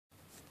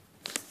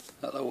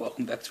Hello,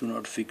 welcome back to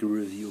another figure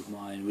review of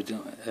mine.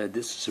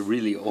 This is a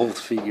really old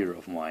figure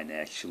of mine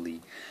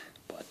actually,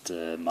 but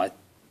I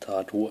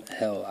thought,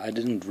 hell, I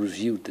didn't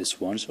review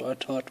this one, so I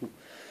thought,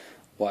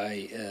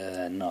 why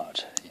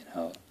not, you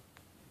know.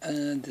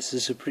 This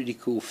is a pretty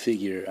cool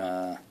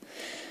figure.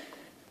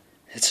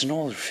 It's an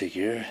older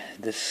figure.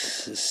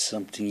 This is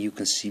something you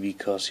can see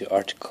because the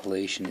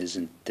articulation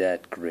isn't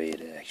that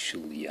great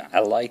actually. I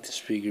like this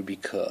figure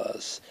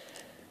because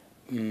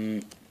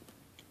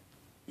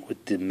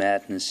with the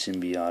Madness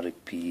symbiotic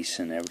piece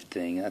and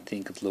everything, I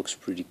think it looks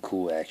pretty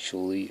cool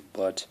actually,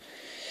 but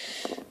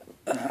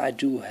I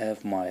do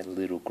have my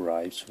little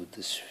gripes with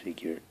this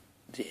figure.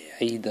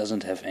 He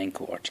doesn't have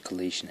ankle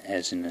articulation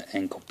as in an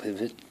ankle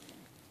pivot,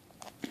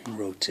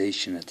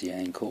 rotation at the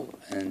ankle,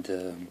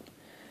 and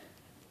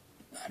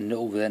I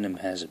know Venom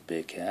has a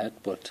big head,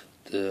 but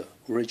the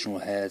original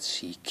heads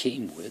he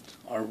came with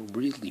are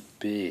really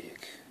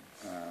big.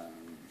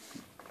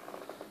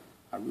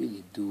 I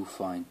really do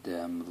find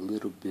them a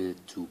little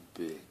bit too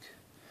big.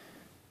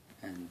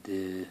 And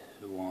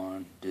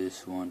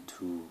this one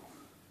too.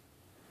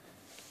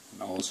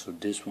 And also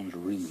this one's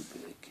really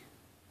big.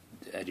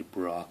 The Eddie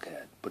Brock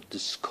head. But the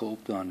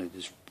sculpt on it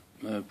is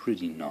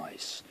pretty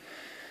nice.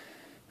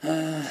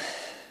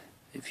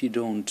 If you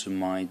don't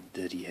mind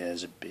that he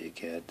has a big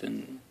head,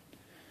 then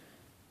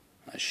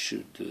I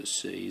should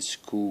say it's a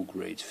cool,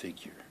 great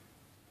figure.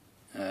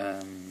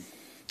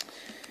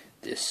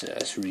 This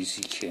accessories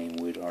he came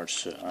with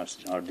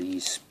are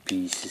these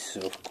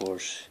pieces, of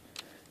course,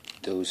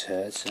 those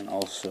heads, and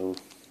also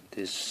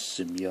this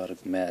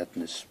symbiotic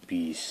madness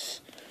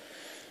piece.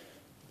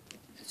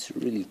 It's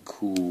really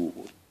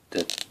cool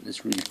that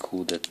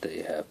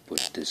they have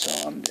put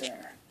this on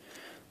there.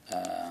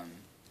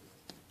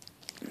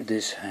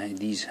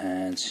 These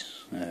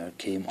hands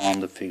came on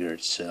the figure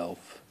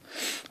itself.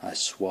 I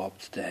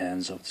swapped the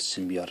hands of the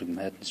symbiotic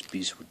madness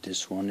piece with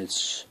this one.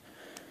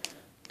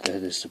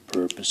 That is the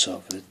purpose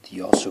of it. He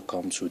also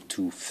comes with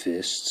two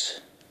fists,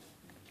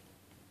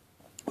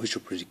 which are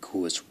pretty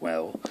cool as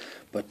well,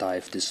 but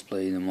I've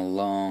displayed them a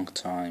long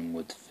time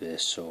with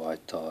fists, so I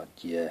thought,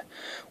 yeah,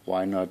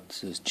 why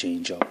not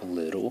change up a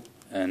little.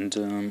 And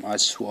I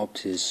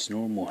swapped his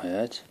normal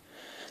head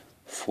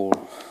for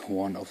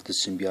one of the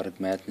symbiotic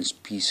madness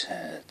piece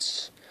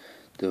heads.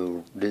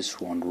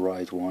 This one, the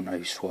right one,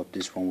 I swapped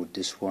this one with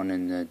this one,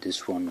 and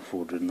this one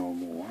for the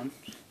normal one.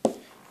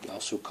 He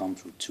also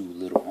comes with two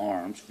little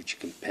arms, which you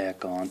can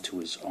pack onto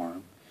his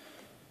arm.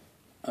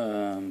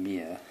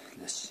 Yeah,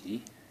 let's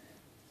see.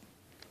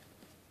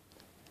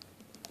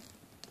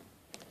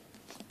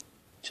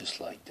 Just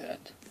like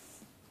that.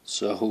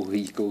 So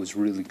he goes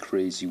really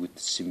crazy with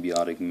the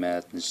symbiotic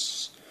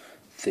madness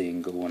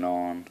thing going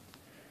on.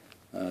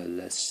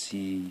 Let's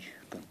see,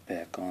 I'm gonna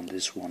pack on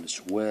this one as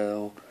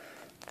well.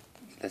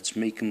 Let's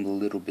make him a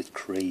little bit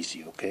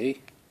crazy,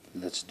 okay?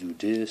 Let's do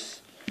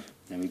this.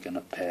 Then we're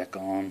gonna pack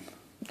on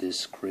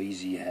this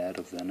crazy head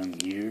of Venom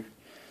here.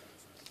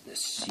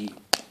 Let's see.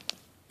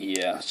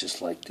 Yeah,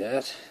 just like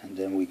that. And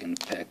then we can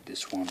pack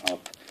this one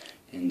up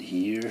in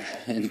here.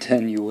 And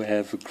then you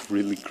have a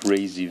really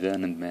crazy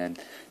Venom, man.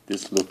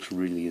 This looks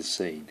really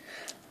insane.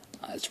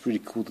 It's pretty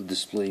cool to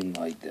display him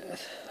like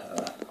that.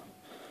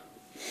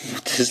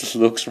 This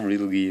looks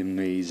really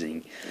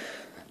amazing.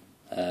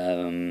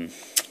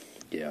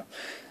 Yeah,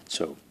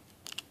 so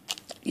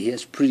he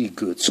has pretty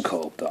good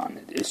sculpt on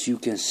it. As you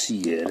can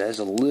see, it has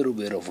a little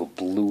bit of a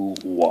blue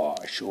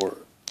wash or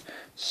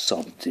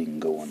something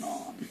going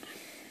on.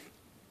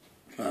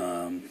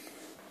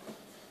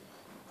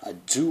 I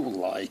do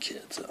like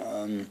it.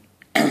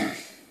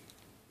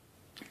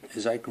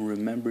 As I can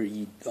remember,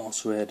 he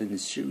also had in the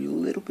series a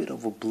little bit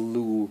of a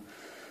blue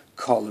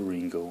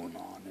coloring going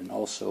on, and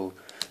also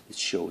it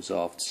shows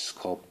off the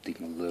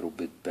sculpting a little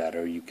bit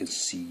better. You can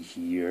see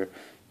here,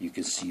 you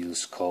can see the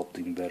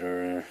sculpting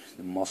better,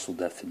 the muscle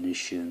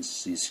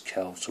definitions. These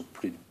calves are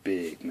pretty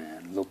big,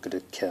 man. Look at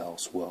the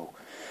calves, whoa.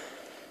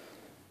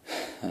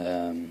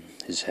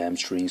 His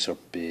hamstrings are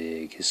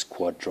big, his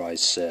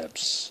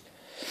quadriceps.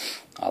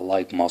 I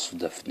like muscle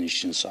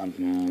definitions.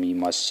 Me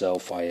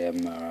myself, I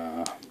am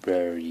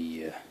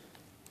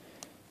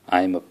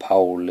I'm a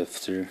power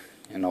lifter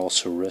and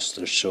also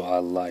wrestler, so I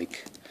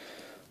like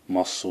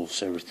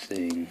muscles,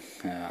 everything.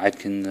 I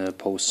can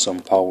post some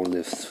power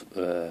lift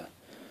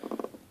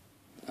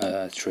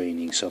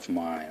trainings of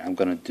mine. I'm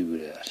gonna do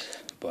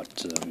that,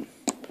 but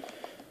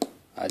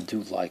I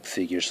do like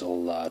figures a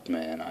lot,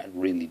 man. I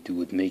really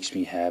do. It makes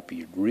me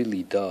happy. It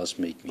really does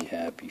make me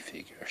happy,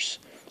 figures.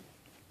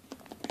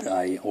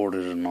 I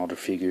ordered another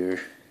figure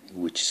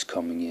which is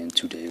coming in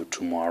today or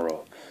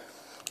tomorrow.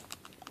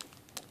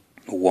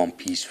 A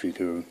one-piece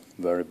figure,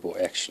 variable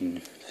action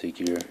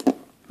figure,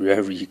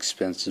 very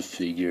expensive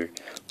figure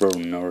for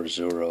another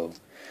Zoro,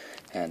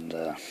 and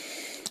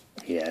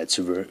yeah, it's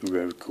a very,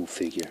 very cool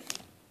figure.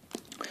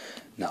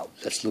 Now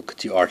let's look at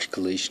the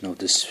articulation of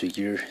this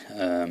figure.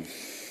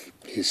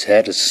 His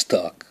head is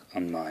stuck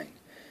on mine,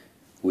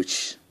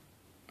 which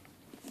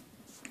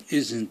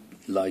isn't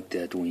like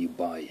that when you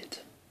buy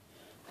it.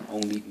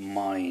 Only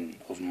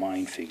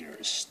mine figure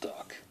is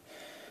stuck.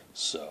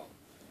 So,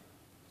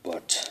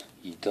 but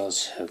he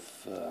does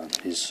have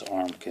his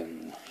arm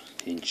can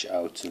hinge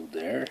out to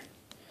there,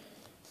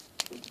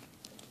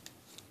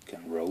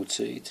 can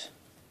rotate.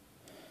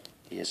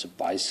 He has a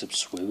bicep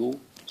swivel,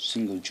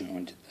 single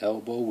jointed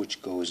elbow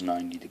which goes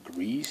 90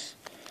 degrees,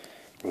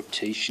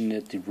 rotation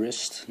at the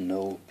wrist,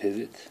 no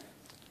pivot.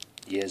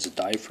 He has a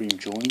diaphragm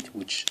joint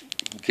which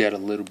get a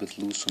little bit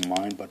loose on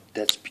mine, but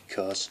that's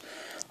because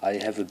I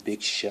have a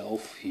big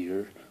shelf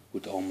here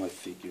with all my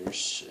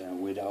figures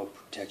without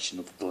protection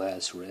of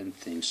glass or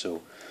anything,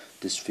 so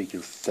this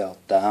figure fell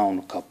down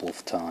a couple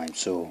of times,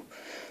 so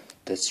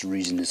that's the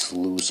reason it's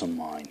loose on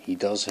mine. He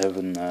does have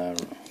a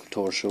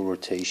torso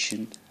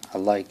rotation. I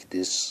like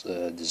this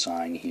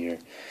design here.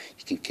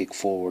 You can kick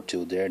forward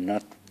till there,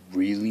 not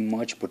really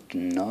much but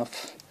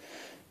enough.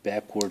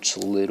 Backwards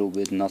a little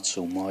bit, not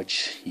so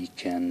much. He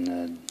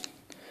can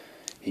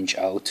hinge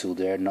out till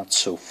there, not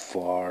so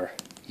far.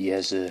 He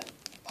has a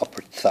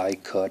upper thigh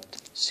cut,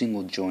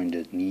 single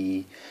jointed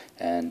knee,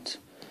 and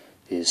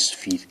his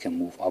feet can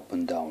move up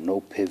and down.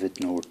 No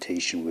pivot, no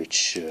rotation,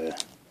 which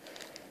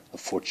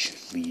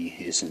unfortunately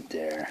isn't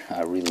there.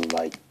 I really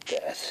like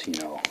that, you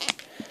know.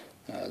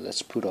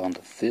 Let's put on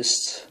the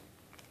fist.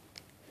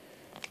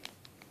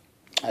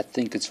 I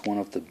think it's one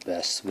of the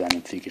best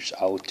Venom figures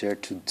out there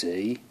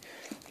today,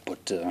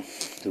 but the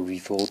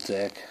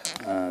Revoltech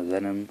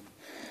Venom,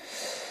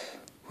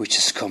 which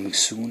is coming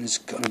soon, is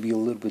gonna be a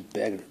little bit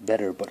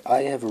better. But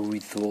I have a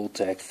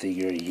Revoltech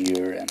figure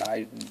here, and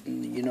I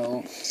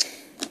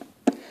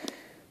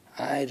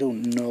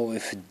don't know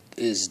if it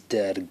is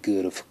that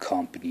good of a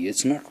company.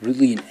 It's not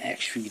really an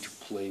action figure to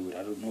play with.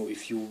 I don't know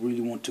if you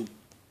really want to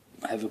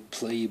have a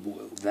playable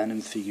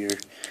Venom figure,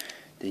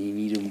 then you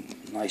need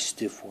a nice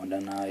stiff one.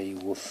 Then I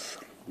would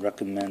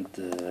recommend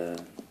the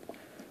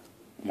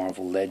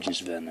Marvel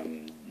Legends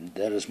Venom.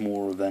 That is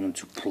more Venom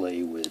to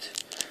play with.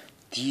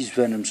 These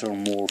Venoms are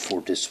more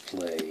for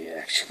display,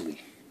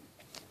 actually.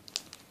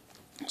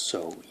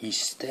 So he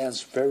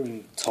stands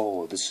very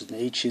tall. This is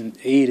an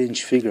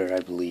 8-inch figure, I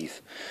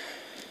believe.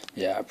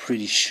 Yeah, I'm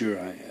pretty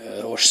sure,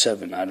 or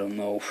 7, I don't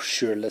know for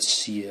sure. Let's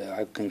see,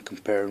 I can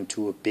compare him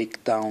to a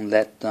big down,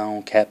 let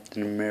down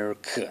Captain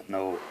America.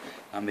 No,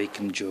 I'm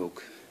making a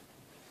joke.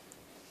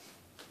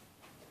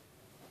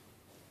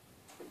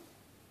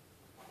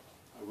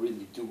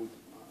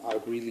 I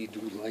really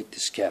do like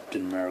this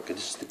Captain America.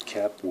 This is the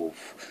Cap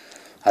Wolf.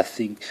 I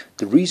think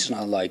the reason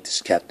I like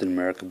this Captain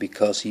America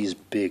because he is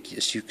big.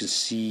 As you can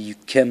see, you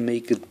can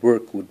make it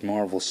work with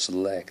Marvel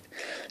Select.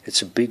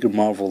 It's a bigger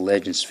Marvel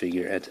Legends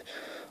figure, and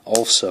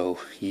also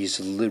he's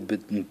a little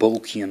bit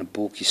bulky on the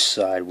bulky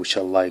side, which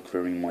I like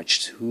very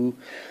much too.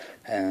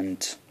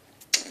 And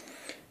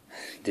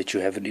that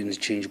you have an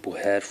interchangeable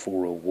head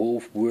for a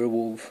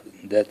werewolf,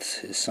 that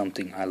is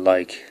something I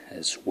like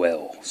as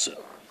well.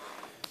 So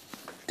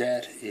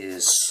that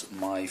is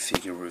my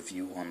figure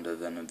review on the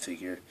Venom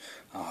figure.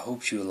 I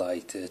hope you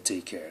liked it.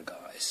 Take care,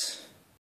 guys.